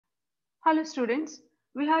Hello students,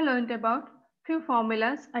 we have learnt about few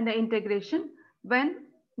formulas under integration when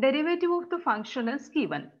derivative of the function is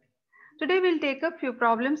given. Today we'll take up few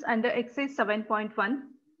problems under exercise 7.1.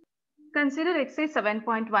 Consider exercise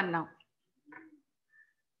 7.1 now.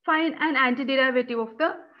 Find an antiderivative of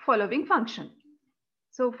the following function.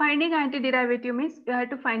 So finding antiderivative means you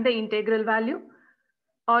have to find the integral value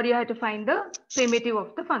or you have to find the primitive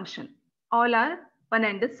of the function. All are one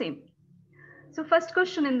and the same. So first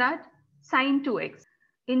question in that, sine 2x.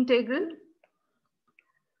 Integral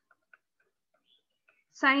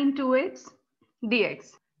sine 2x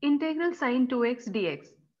dx. Integral sine 2x dx.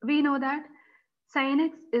 We know that sin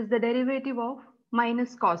x is the derivative of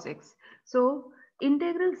minus cos x. So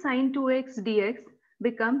integral sine 2x dx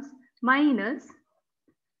becomes minus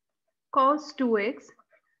cos 2x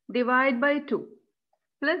divided by 2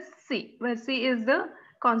 plus c, where c is the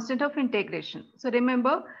constant of integration. So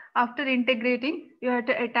remember, after integrating, you have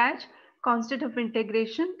to attach constant of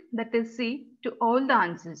integration, that is c, to all the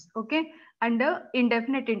answers, okay, under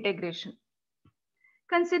indefinite integration.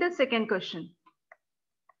 Consider second question.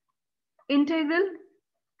 Integral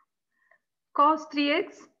cos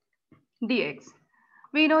 3x dx.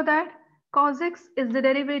 We know that cos x is the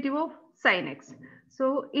derivative of sin x.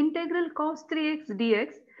 So integral cos 3x dx,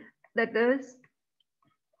 that is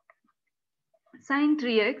sin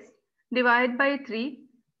 3x divided by 3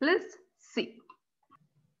 plus c.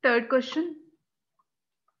 Third question.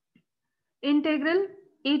 Integral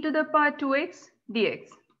e to the power 2x dx.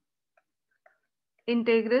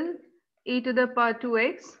 Integral e to the power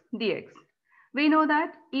 2x dx. We know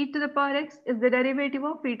that e to the power x is the derivative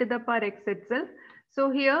of e to the power x itself. So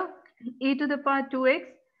here e to the power 2x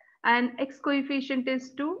and x coefficient is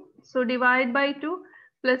 2. So divide by 2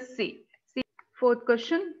 plus c. Fourth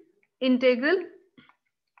question. Integral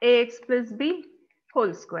ax plus b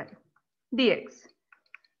whole square dx.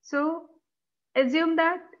 So assume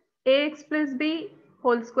that ax plus b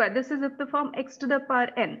whole square, this is of the form x to the power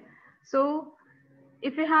n. So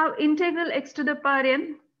if you have integral x to the power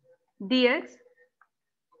n dx,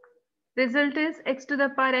 result is x to the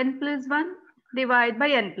power n plus 1 divided by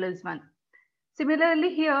n plus 1.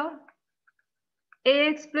 Similarly here,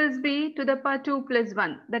 ax plus b to the power 2 plus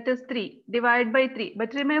 1, that is 3, divided by 3.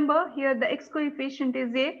 But remember, here the x coefficient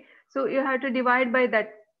is a, so you have to divide by that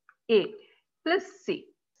a plus c.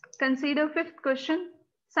 Consider fifth question,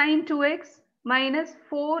 sine 2x minus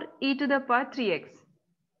 4 e to the power 3x.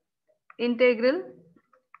 Integral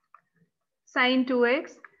sine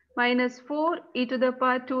 2x minus 4 e to the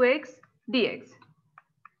power 2x dx.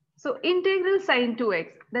 So integral sine 2x,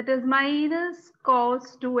 that is minus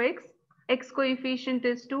cos 2x, x coefficient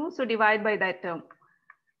is 2, so divide by that term.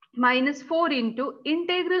 Minus 4 into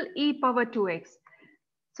integral e power 2x.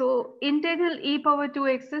 So integral e power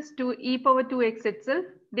 2x is 2 e power 2x itself,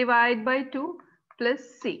 divide by 2 plus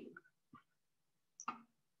c.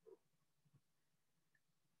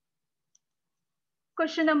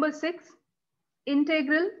 Question number 6.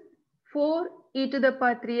 Integral 4 e to the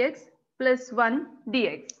power 3x plus 1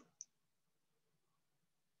 dx.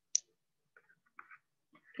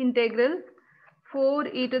 Integral 4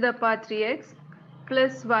 e to the power 3x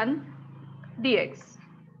plus 1 dx.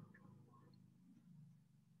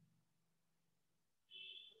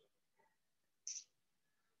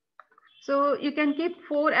 So you can keep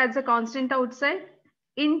 4 as a constant outside.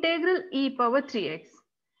 Integral e power 3x.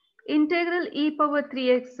 Integral e power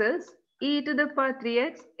 3x is e to the power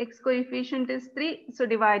 3x, x coefficient is 3, so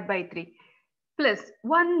divide by 3, plus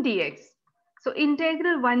 1 dx. So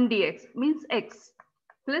integral 1 dx means x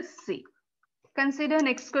plus c. Consider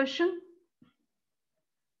next question.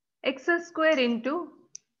 X square into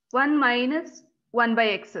 1 minus 1 by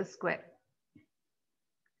x square.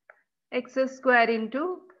 X square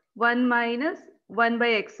into 1 minus 1 by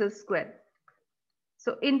x square.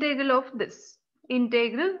 So integral of this.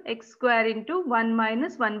 Integral x square into 1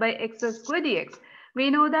 minus 1 by x square dx. We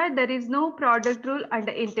know that there is no product rule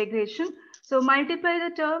under integration. So multiply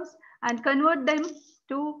the terms and convert them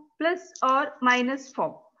to plus or minus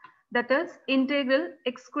form. That is integral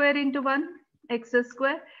x square into 1 x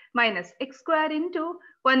square minus x square into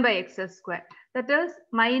 1 by x square. That is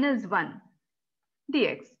minus 1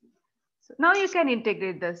 dx. So now you can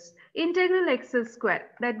integrate this. Integral x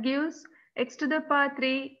square, that gives x to the power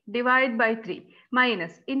 3 divided by 3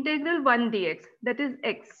 minus integral 1 dx, that is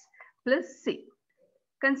x plus c.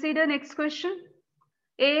 Consider next question.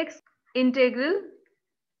 Ax integral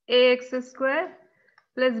ax square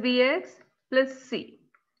plus bx plus c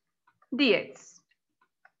dx.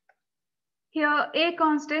 Here a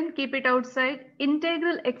constant, keep it outside.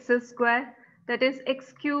 Integral x square, that is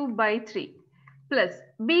x cube by 3 plus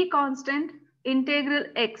b constant, integral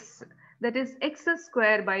x, that is x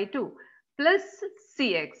square by 2 plus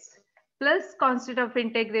cx plus constant of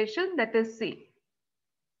integration, that is c.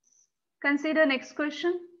 Consider next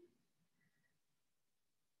question.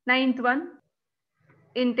 Ninth one,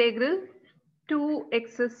 integral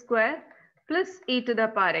 2x square plus e to the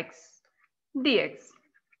power x dx.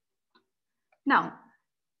 Now,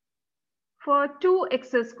 for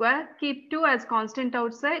 2x square, keep 2 as constant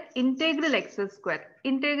outside. Integral x square.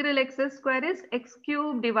 Integral x square is x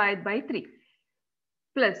cube divided by 3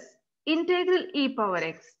 plus integral e power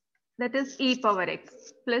x, that is e power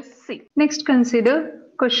x plus c. Next, consider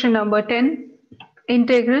question number 10.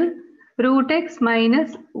 Integral root x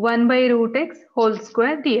minus 1 by root x whole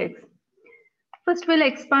square dx. First, we'll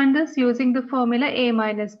expand this using the formula a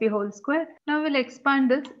minus b whole square. Now, we'll expand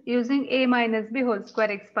this using a minus b whole square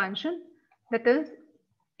expansion. That is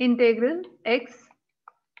integral x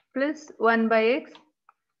plus 1 by x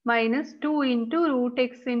minus 2 into root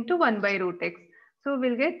x into 1 by root x. So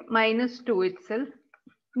we'll get minus 2 itself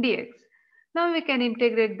dx. Now we can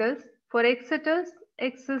integrate this. For x it is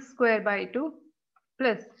x square by 2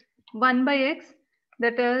 plus 1 by x,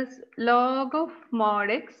 that is log of mod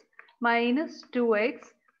x minus 2x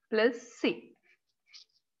plus c.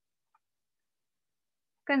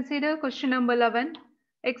 Consider question number 11.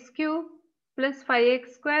 X cube plus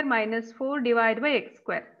 5x square minus 4 divided by x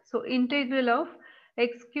square. So integral of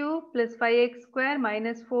x cube plus 5x square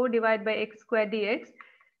minus 4 divided by x square dx.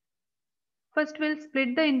 First, we'll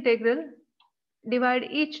split the integral, divide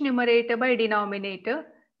each numerator by denominator,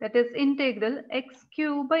 that is integral x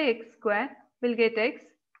cube by x square will get x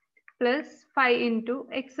plus 5 into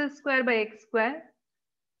x square by x square,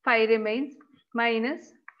 5 remains,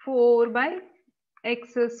 minus 4 by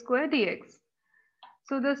x square dx.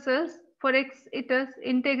 So this is, for x it is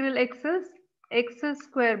integral x is x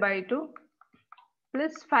square by 2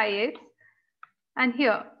 plus 5x, and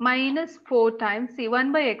here minus 4 times c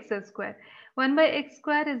 1 by x square. 1 by x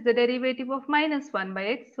square is the derivative of minus 1 by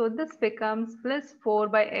x. So this becomes plus 4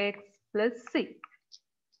 by x plus c.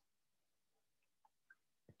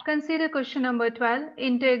 Consider question number 12.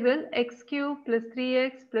 Integral x cube plus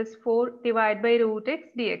 3x plus 4 divided by root x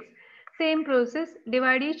dx. Same process,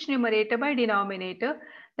 divide each numerator by denominator,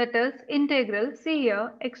 that is integral, see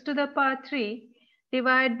here, x to the power 3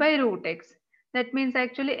 divided by root x. That means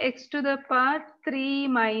actually x to the power 3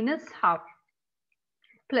 minus half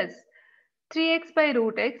plus 3x by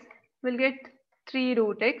root x will get 3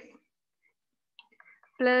 root x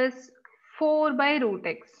plus 4 by root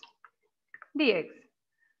x dx.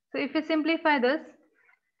 So if we simplify this,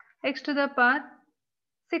 x to the power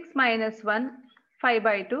 6 minus 1, 5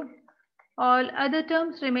 by 2. All other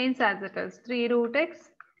terms remains as it is, 3 root x,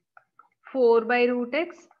 4 by root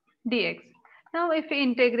x dx. Now if we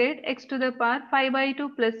integrate x to the power 5 by 2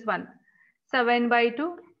 plus 1, 7 by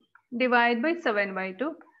 2 divide by 7 by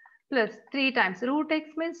 2 plus 3 times root x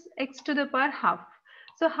means x to the power half.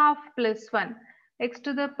 So half plus 1, x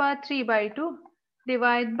to the power 3 by 2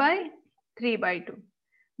 divide by 3 by 2.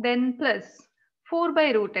 Then plus 4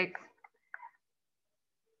 by root x.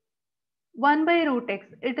 1 by root x,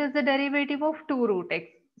 it is the derivative of 2 root x.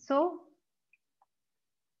 So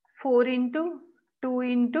 4 into 2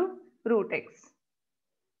 into root x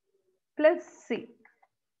plus c.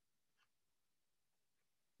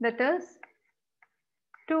 That is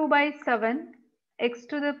 2 by 7, x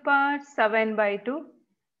to the power 7 by 2,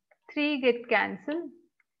 3 get cancelled,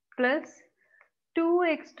 plus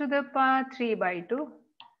 2x to the power 3 by 2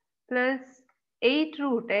 plus 8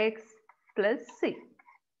 root x plus c.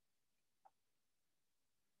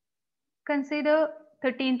 Consider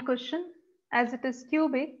 13th question. As it is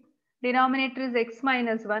cubic, denominator is x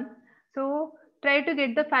minus 1. So try to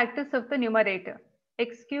get the factors of the numerator.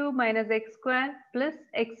 X cube minus x square plus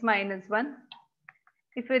x minus 1.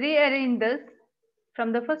 If we rearrange this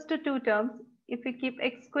from the first 2 terms, if we keep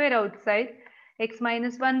x square outside, x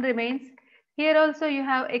minus 1 remains. Here also you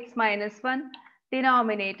have x minus 1,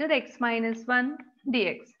 denominator x minus 1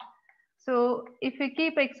 dx. So if we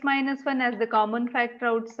keep x minus 1 as the common factor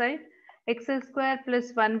outside, x square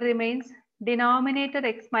plus 1 remains, denominator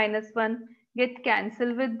x minus 1 get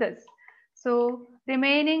cancelled with this. So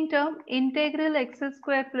remaining term integral x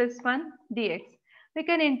square plus 1 dx. We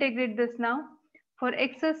can integrate this now. For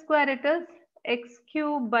x square it is x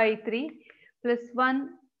cube by 3 plus 1,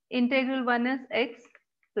 integral 1 is x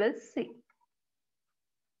plus c.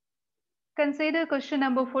 Consider question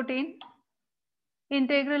number 14.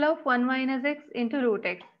 Integral of 1 minus x into root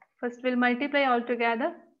x. First we'll multiply all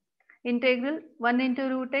together. Integral 1 into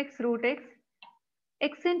root x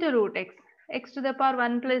into root x to the power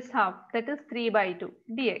 1 plus half, that is 3 by 2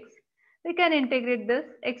 dx. We can integrate this,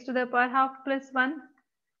 x to the power half plus 1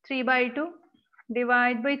 3 by 2,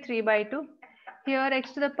 divide by 3 by 2. Here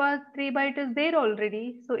x to the power 3 by 2 is there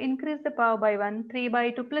already. So increase the power by 1, 3 by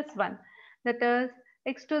 2 plus 1. That is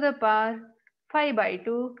x to the power 5 by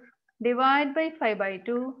 2, divide by 5 by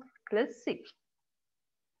 2 plus 6.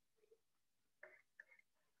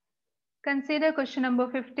 Consider question number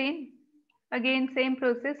 15. Again same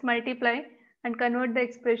process, multiply and convert the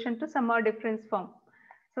expression to sum or difference form.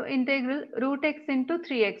 So integral root x into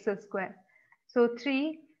 3x square. So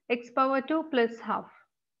 3 x power 2 plus half.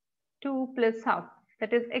 2 plus half,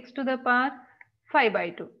 that is x to the power 5 by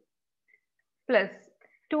 2 plus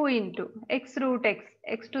 2 into x root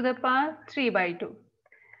x to the power 3 by 2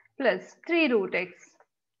 plus 3 root x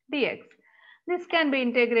dx. This can be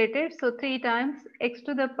integrated. So 3 times x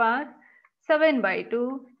to the power 7 by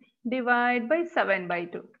 2 divide by 7 by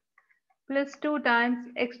 2 plus 2 times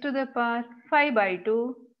x to the power 5 by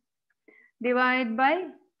 2 divide by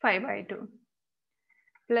 5 by 2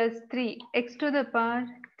 plus 3 x to the power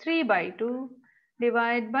 3 by 2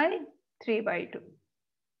 divide by 3 by 2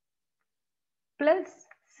 plus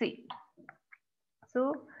c.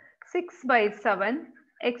 So 6 by 7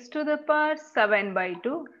 x to the power 7 by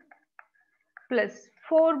 2 plus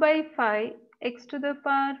 4 by 5 x to the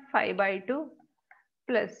power 5 by 2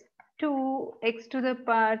 plus 2 x to the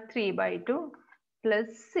power 3 by 2 plus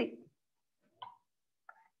c.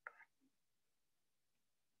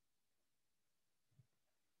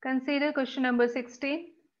 Consider question number 16.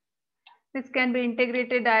 This can be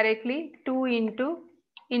integrated directly. 2 into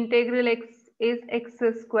integral x is x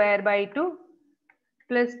square by 2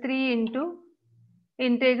 plus 3 into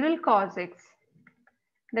integral cos x,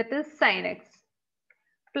 that is sin x,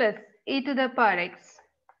 plus e to the power x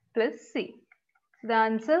plus c. The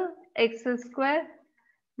answer x square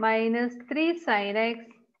minus 3 sin x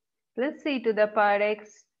plus c to the power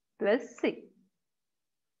x plus c.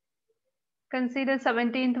 Consider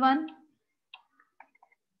 17th one.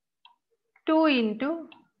 2 into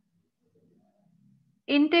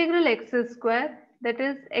integral x square, that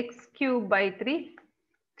is x cube by 3,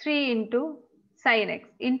 3 into sin x,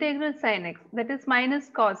 integral sin x, that is minus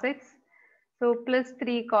cos x, so plus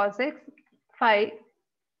 3 cos x, 5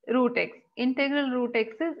 root x, integral root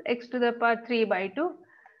x is x to the power 3 by 2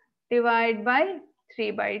 divide by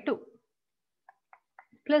 3 by 2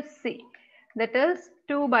 plus c, that is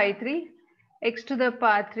 2 by 3 x to the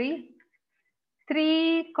power 3,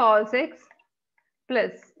 3 cos x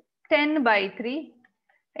plus 10 by 3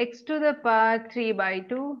 x to the power 3 by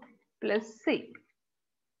 2 plus c.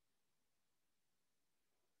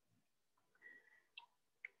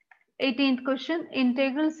 Eighteenth question,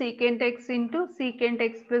 integral secant x into secant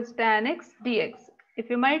x plus tan x dx. If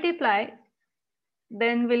you multiply,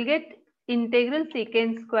 then we'll get integral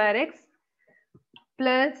secant square x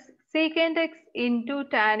plus secant x into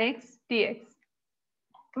tan x dx.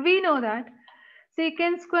 We know that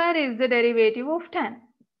secant square is the derivative of tan.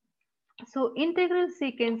 So integral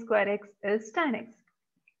secant square x is tan x.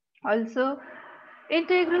 Also,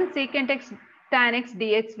 integral secant x tan x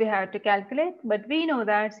dx we have to calculate, but we know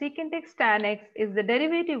that secant x tan x is the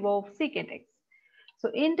derivative of secant x.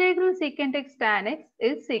 So integral secant x tan x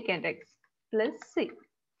is secant x plus c.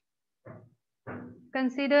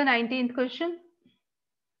 Consider 19th question.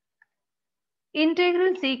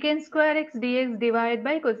 Integral secant square x dx divided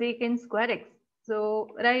by cosecant square x. So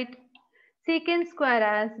write secant square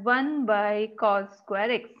as 1 by cos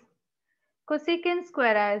square x. Cosecant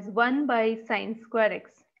square as 1 by sin square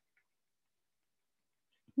x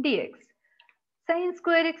dx. Sin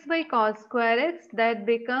square x by cos square x, that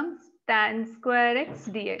becomes tan square x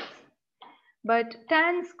dx. But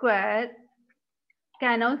tan square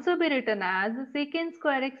can also be written as secant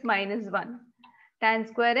square x minus 1. Tan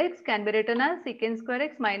square x can be written as secant square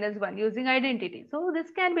x minus 1 using identity. So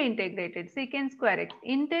this can be integrated. Secant square x,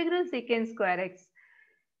 integral secant square x.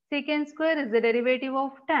 Secant square is the derivative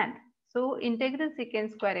of tan. So integral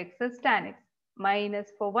secant square x is tan x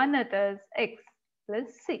minus for 1 it is x plus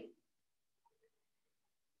c.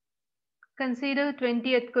 Consider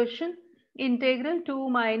 20th question. Integral 2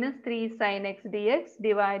 minus 3 sin x dx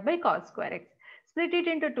divided by cos square x. Split it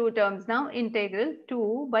into two terms now. Integral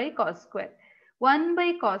 2 by cos square. 1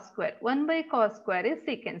 by cos square. 1 by cos square is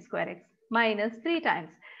secant square x minus 3 times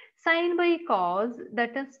sin by cos,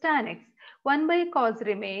 that is tan x. 1 by cos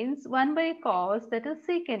remains 1 by cos, that is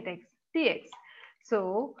secant x dx.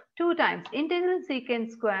 So 2 times integral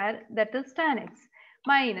secant square, that is tan x,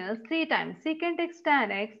 minus 3 times secant x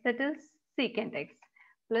tan x, that is secant x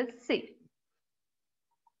plus c.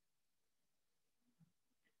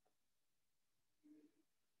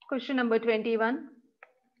 Question number 21.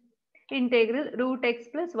 Integral root x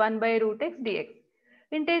plus 1 by root x dx.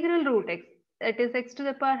 Integral root x. that is x to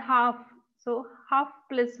the power half. So half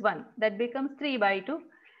plus 1, that becomes 3 by 2.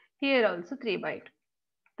 Here also 3 by 2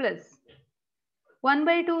 plus 1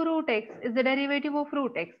 by 2 root x is the derivative of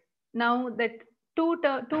root x. Now that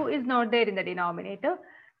 2 is not there in the denominator.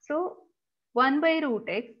 So 1 by root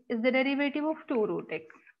x is the derivative of 2 root x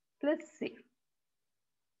plus c.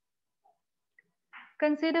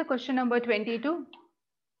 Consider question number 22.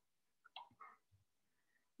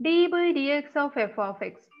 d by dx of f of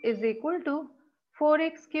x is equal to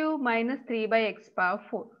 4x cube minus 3 by x power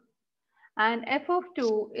 4. And f of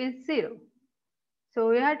 2 is 0. So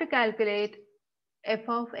we have to calculate f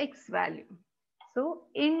of x value. So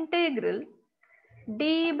integral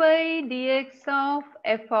d by dx of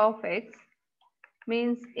f of x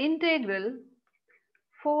means integral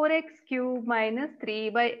 4x cube minus 3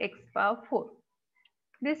 by x power 4.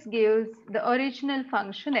 This gives the original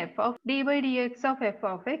function f of d by dx of f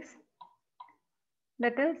of x,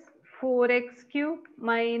 that is 4x cube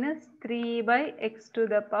minus 3 by x to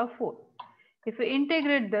the power 4. If you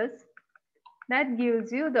integrate this, that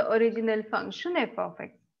gives you the original function f of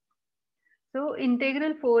x. So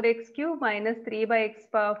integral 4x cube minus 3 by x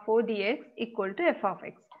power 4 dx equal to f of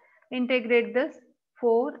x. Integrate this,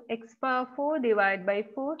 4x power 4 divided by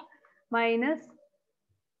 4 minus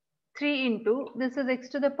 3 into, this is x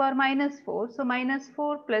to the power minus 4. So minus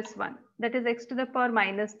 4 plus 1, that is x to the power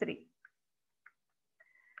minus 3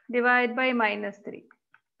 divided by minus 3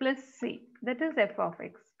 plus c, that is f of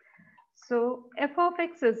x. So f of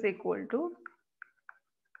x is equal to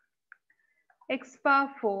x power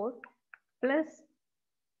 4 plus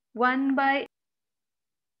 1 by,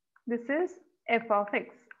 this is f of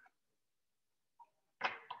x.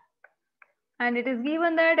 And it is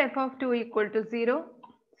given that f of 2 equal to 0.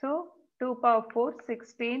 So 2 power 4,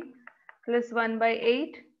 16 plus 1 by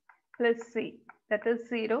 8 plus c, that is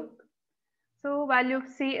 0. So value of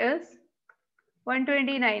c is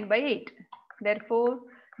 129 by 8. Therefore,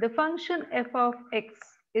 the function f of x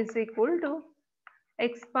is equal to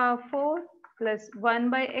x power 4 plus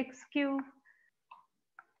 1 by x cube.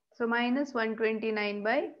 So minus 129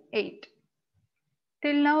 by 8.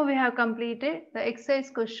 Till now we have completed the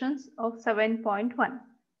exercise questions of 7.1.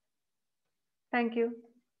 Thank you.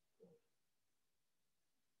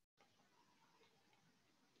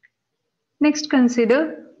 Next,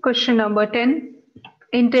 consider question number 10.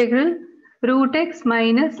 Integral root x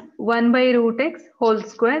minus 1 by root x whole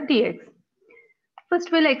square dx.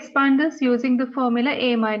 First, we'll expand this using the formula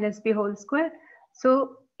a minus b whole square.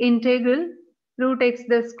 So integral root x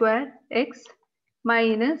the square x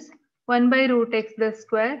minus 1 by root x the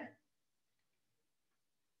square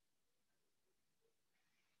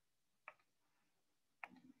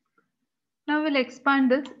Now we'll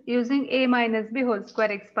expand this using a minus b whole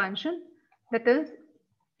square expansion, that is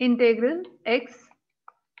integral x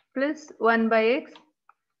plus 1 by x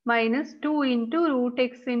minus 2 into root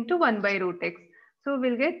x into 1 by root x. So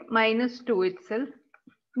we'll get minus 2 itself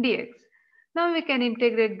dx. Now we can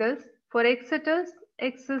integrate this. For x it is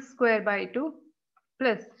x square by 2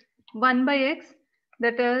 plus 1 by x,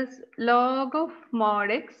 that is log of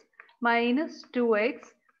mod x minus 2x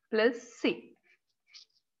plus c.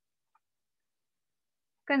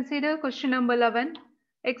 Consider question number 11.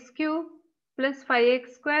 X cube plus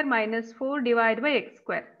 5x square minus 4 divided by x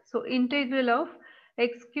square. So integral of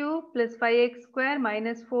x cube plus 5x square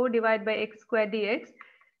minus 4 divided by x square dx.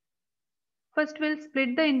 First we'll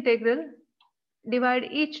split the integral, divide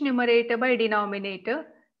each numerator by denominator,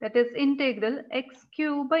 that is integral x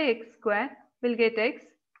cube by x square will get x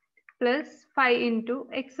plus 5 into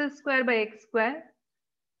x square by x square,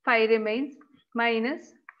 5 remains,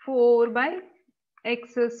 minus 4 by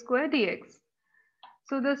x square dx.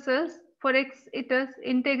 So this is, for x it is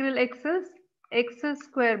integral x is x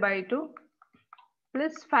square by 2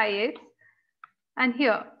 plus 5x, and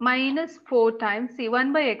here minus 4 times c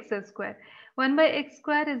 1 by x square. 1 by x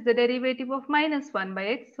square is the derivative of minus 1 by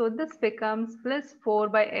x, so this becomes plus 4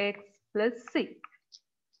 by x plus c.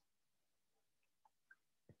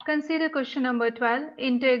 Consider question number 12.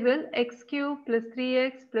 Integral x cube plus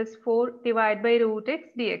 3x plus 4 divided by root x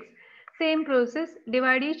dx. Same process,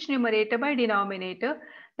 divide each numerator by denominator,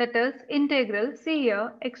 that is integral, see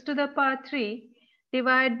here, x to the power 3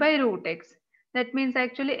 divided by root x. That means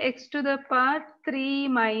actually x to the power 3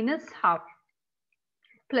 minus half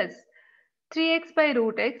plus 3x by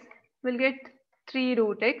root x will get 3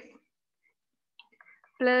 root x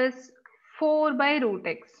plus 4 by root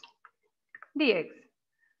x dx.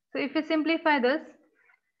 So if you simplify this,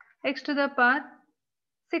 x to the power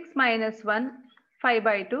 6 minus 1, 5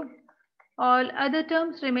 by 2. All other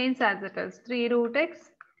terms remains as it is, 3 root x,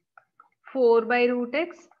 4 by root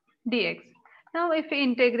x dx. Now if we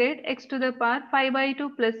integrate x to the power 5 by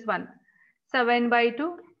 2 plus 1, 7 by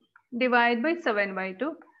 2 divide by 7 by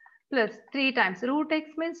 2 plus 3 times root x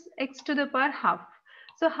means x to the power half.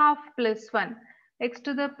 So half plus 1, x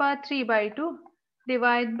to the power 3 by 2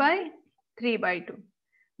 divide by 3 by 2.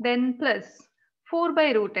 Then plus 4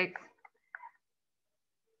 by root x.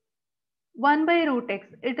 1 by root x,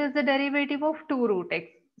 it is the derivative of 2 root x.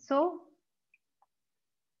 So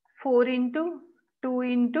 4 into 2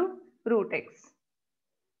 into root x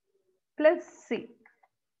plus c.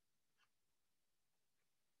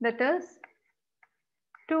 That is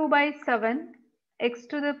 2 by 7, x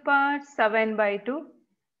to the power 7 by 2,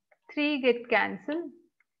 3 get cancelled,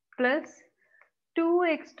 plus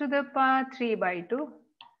 2x to the power 3 by 2,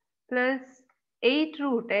 plus 8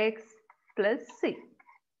 root x plus c.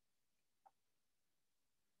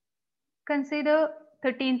 Consider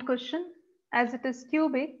 13th question. As it is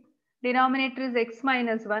cubic, denominator is x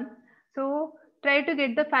minus 1. So try to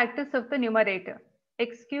get the factors of the numerator.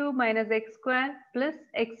 X cube minus x square plus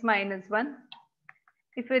x minus 1.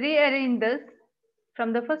 If we rearrange this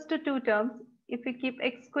from the first two terms, if we keep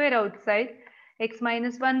x square outside, x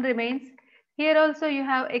minus 1 remains. Here also you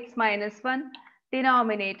have x minus 1,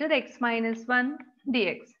 denominator x minus 1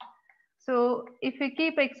 dx. So if we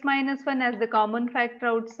keep x minus 1 as the common factor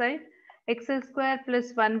outside, x square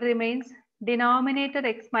plus 1 remains, denominator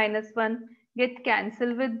x minus 1 get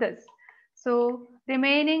cancelled with this. So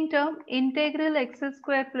remaining term integral x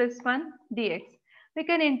square plus 1 dx. We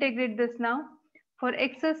can integrate this now. For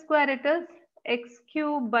x square it is x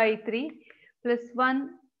cube by 3 plus 1,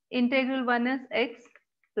 integral 1 is x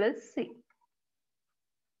plus c.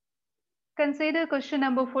 Consider question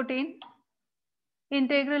number 14.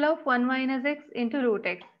 Integral of 1 minus x into root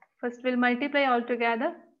x. First we'll multiply all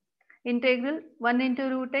together. Integral 1 into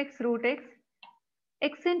root x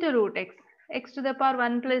into root x to the power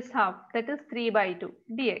 1 plus half, that is 3 by 2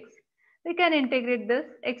 dx. We can integrate this,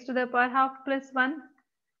 x to the power half plus 1,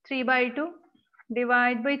 3 by 2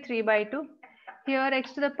 divide by 3 by 2. Here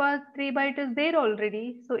x to the power 3 by 2 is there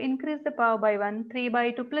already, so increase the power by 1, 3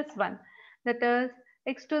 by 2 plus 1, that is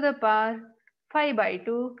x to the power 5 by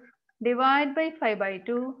 2 divide by 5 by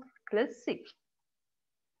 2 plus 6.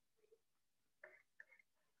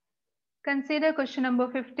 Consider question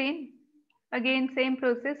number 15. Again same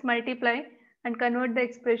process, multiply and convert the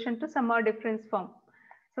expression to sum or difference form.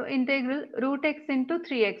 So integral root x into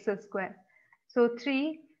 3x square. So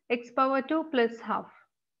 3 x power 2 plus half,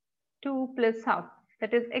 2 plus half,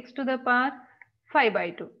 that is x to the power 5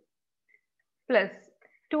 by 2 plus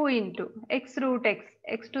 2 into x root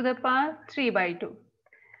x to the power 3 by 2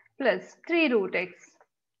 plus 3 root x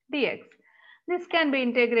dx. This can be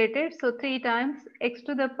integrated. So 3 times x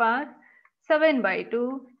to the power 7 by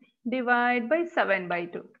 2 divide by 7 by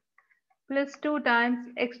 2 plus 2 times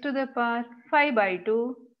x to the power 5 by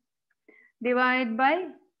 2 divide by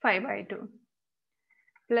 5 by 2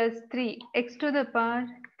 plus 3 x to the power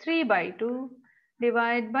 3 by 2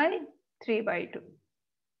 divide by 3 by 2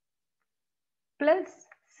 plus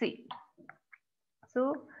c.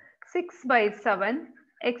 So 6 by 7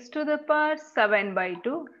 x to the power 7 by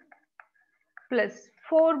 2 plus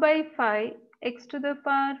 4 by 5 x to the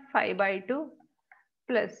power 5 by 2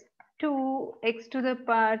 plus 2 x to the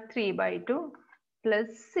power 3 by 2 plus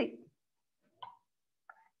c.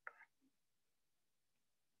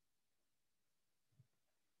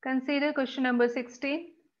 Consider question number 16.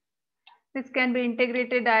 This can be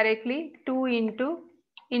integrated directly. 2 into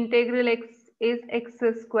integral x is x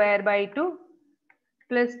square by 2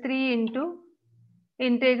 plus 3 into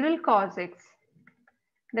integral cos x,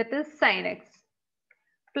 that is sin x,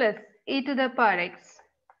 plus e to the power x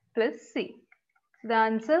plus c. The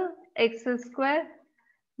answer x square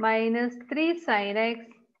minus 3 sin x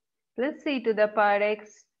plus c to the power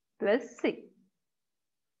x plus c.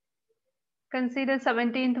 Consider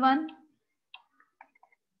 17th one.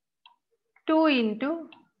 2 into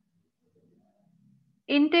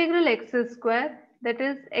integral x square, that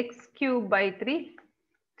is x cube by 3,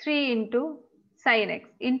 3 into sin x,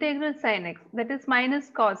 integral sin x, that is minus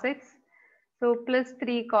cos x, so plus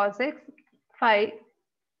 3 cos x, 5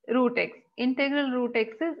 root x, integral root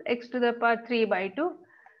x is x to the power 3 by 2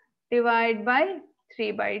 divide by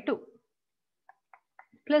 3 by 2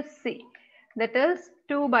 plus c, that is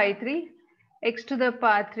 2 by 3 x to the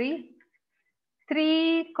power 3,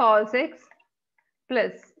 3 cos x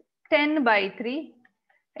plus 10 by 3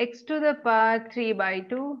 x to the power 3 by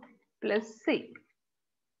 2 plus c.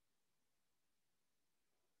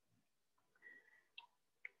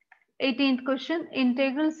 Eighteenth question,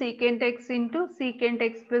 integral secant x into secant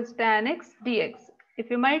x plus tan x dx. If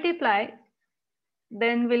you multiply,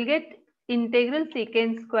 then we'll get integral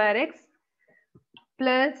secant square x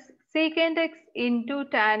plus secant x into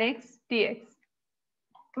tan x dx.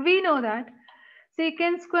 We know that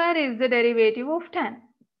secant square is the derivative of tan.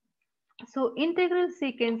 So integral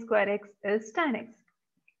secant square x is tan x.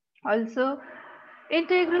 Also,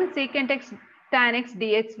 integral secant x tan x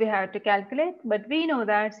dx we have to calculate, but we know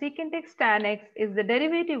that secant x tan x is the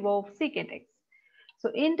derivative of secant x.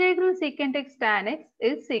 So integral secant x tan x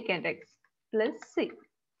is secant x plus c.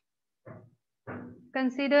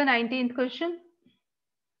 Consider 19th question.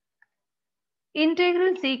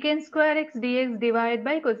 Integral secant square x dx divided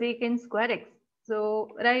by cosecant square x. So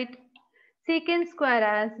write secant square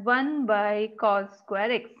as 1 by cos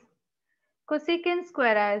square x. Cosecant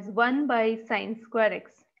square as 1 by sin square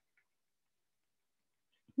x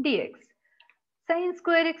dx. Sin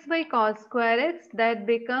square x by cos square x, that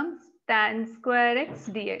becomes tan square x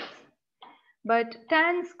dx. But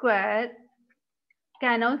tan square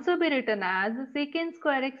can also be written as secant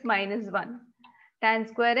square x minus 1. Tan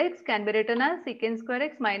square x can be written as secant square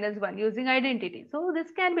x minus 1 using identity. So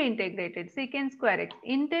this can be integrated. Secant square x,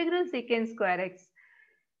 integral secant square x.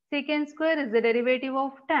 Secant square is the derivative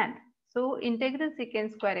of tan. So integral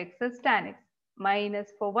secant square x is tan x minus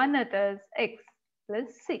for 1 it is x plus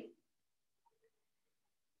c.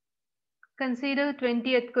 Consider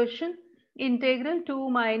 20th question. Integral 2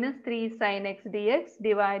 minus 3 sin x dx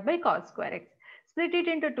divided by cos square x. Split it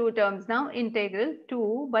into two terms now. Integral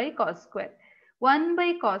 2 by cos square. 1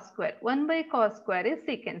 by cos square. 1 by cos square is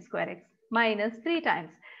secant square x minus 3 times.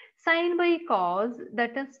 Sin by cos,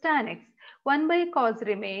 that is tan x. 1 by cos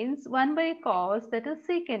remains 1 by cos, that is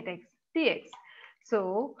secant x dx.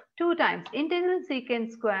 So 2 times integral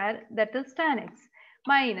secant square, that is tan x,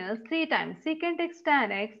 minus 3 times secant x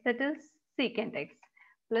tan x, that is secant x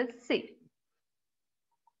plus c.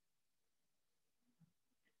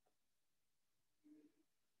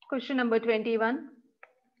 Question number 21.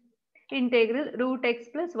 Integral root x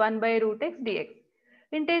plus 1 by root x dx.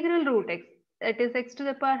 Integral root x, that is x to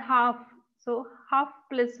the power half. So half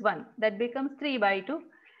plus 1, that becomes 3 by 2.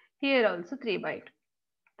 Here also 3 by 2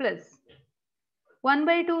 plus 1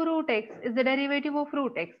 by 2 root x is the derivative of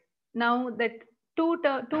root x. Now that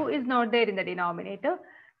 2 is not there in the denominator.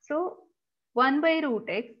 So 1 by root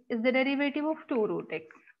x is the derivative of 2 root x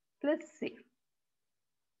plus c.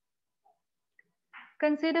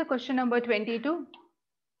 Consider question number 22.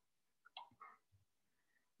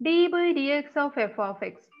 d by dx of f of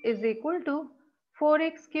x is equal to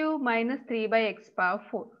 4x cube minus 3 by x power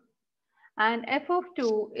 4. And f of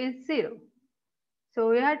 2 is 0. So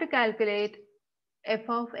we have to calculate f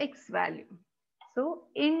of x value. So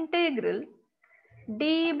integral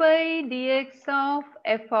d by dx of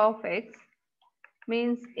f of x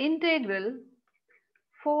means integral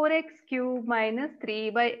 4x cube minus 3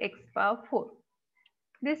 by x power 4.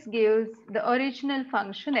 This gives the original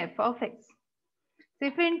function f of x. So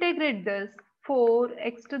if we integrate this,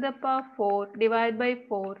 4x to the power 4 divided by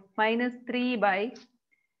 4 minus 3 by,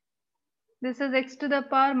 this is x to the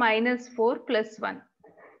power minus 4 plus 1.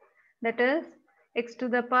 That is x to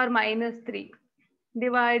the power minus 3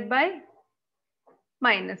 divided by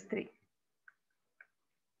minus 3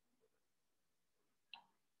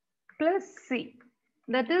 plus c,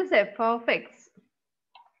 that is f of x.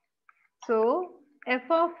 So f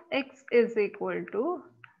of x is equal to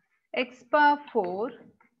x power 4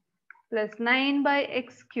 plus 9 by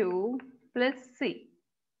x cube plus c.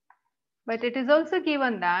 But it is also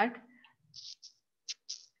given that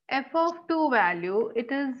f of 2 value,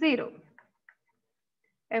 it is 0.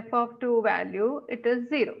 F of 2 value, it is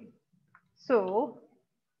 0. So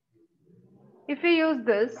if we use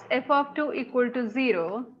this f of 2 equal to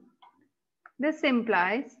 0, this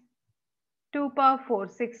implies 2 power 4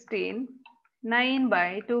 16, 9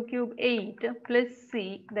 by 2 cube 8 plus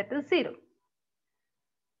c, that is 0.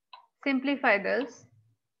 Simplify this.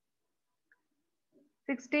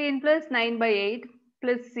 16 plus 9 by 8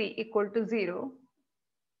 plus c equal to 0.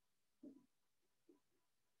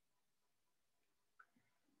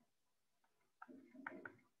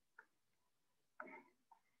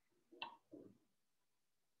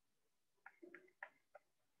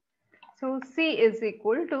 So c is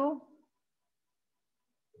equal to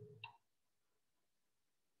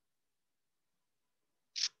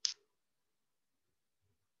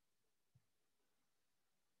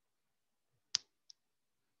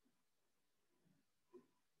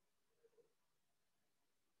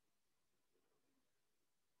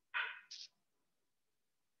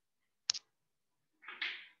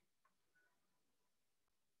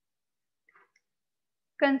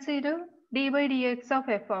consider d by dx of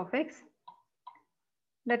f of x,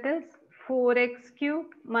 that is 4x cube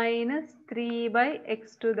minus 3 by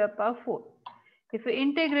x to the power 4. If we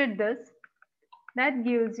integrate this, That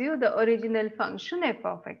gives you the original function f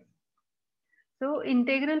of x. So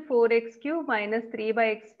integral 4x cube minus 3 by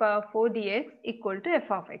x power 4 dx equal to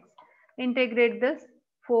f of x. Integrate this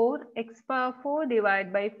 4x power 4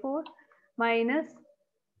 divided by 4 minus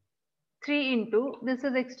 3 into, this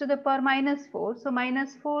is x to the power minus 4. So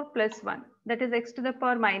minus 4 plus 1, that is x to the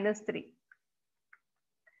power minus 3.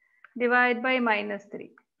 Divide by minus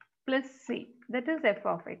 3 plus c, that is f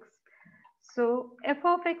of x. So f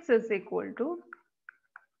of x is equal to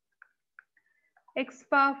x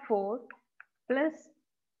power 4 plus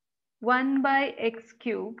 1 by x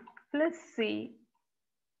cube plus c.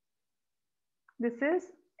 This is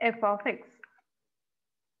f of x.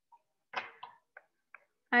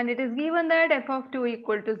 And it is given that f of 2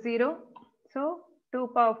 equal to 0. So 2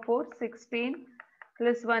 power 4, 16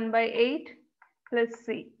 plus 1 by 8 plus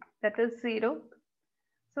c, that is 0.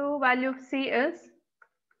 So value of c is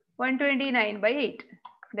 129 by 8.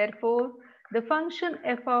 Therefore, the function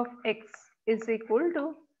f of x is equal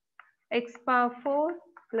to x power 4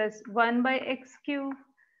 plus 1 by x cube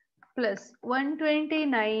plus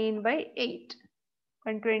 129 by 8.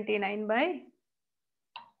 129 by,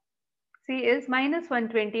 c is minus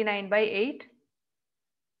 129 by 8.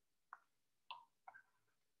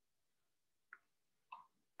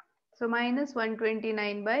 So minus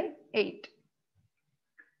 129 by 8.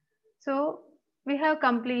 So we have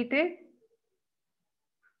completed,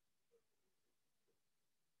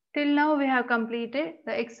 till now we have completed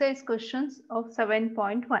the exercise questions of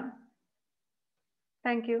 7.1.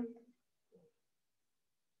 Thank you.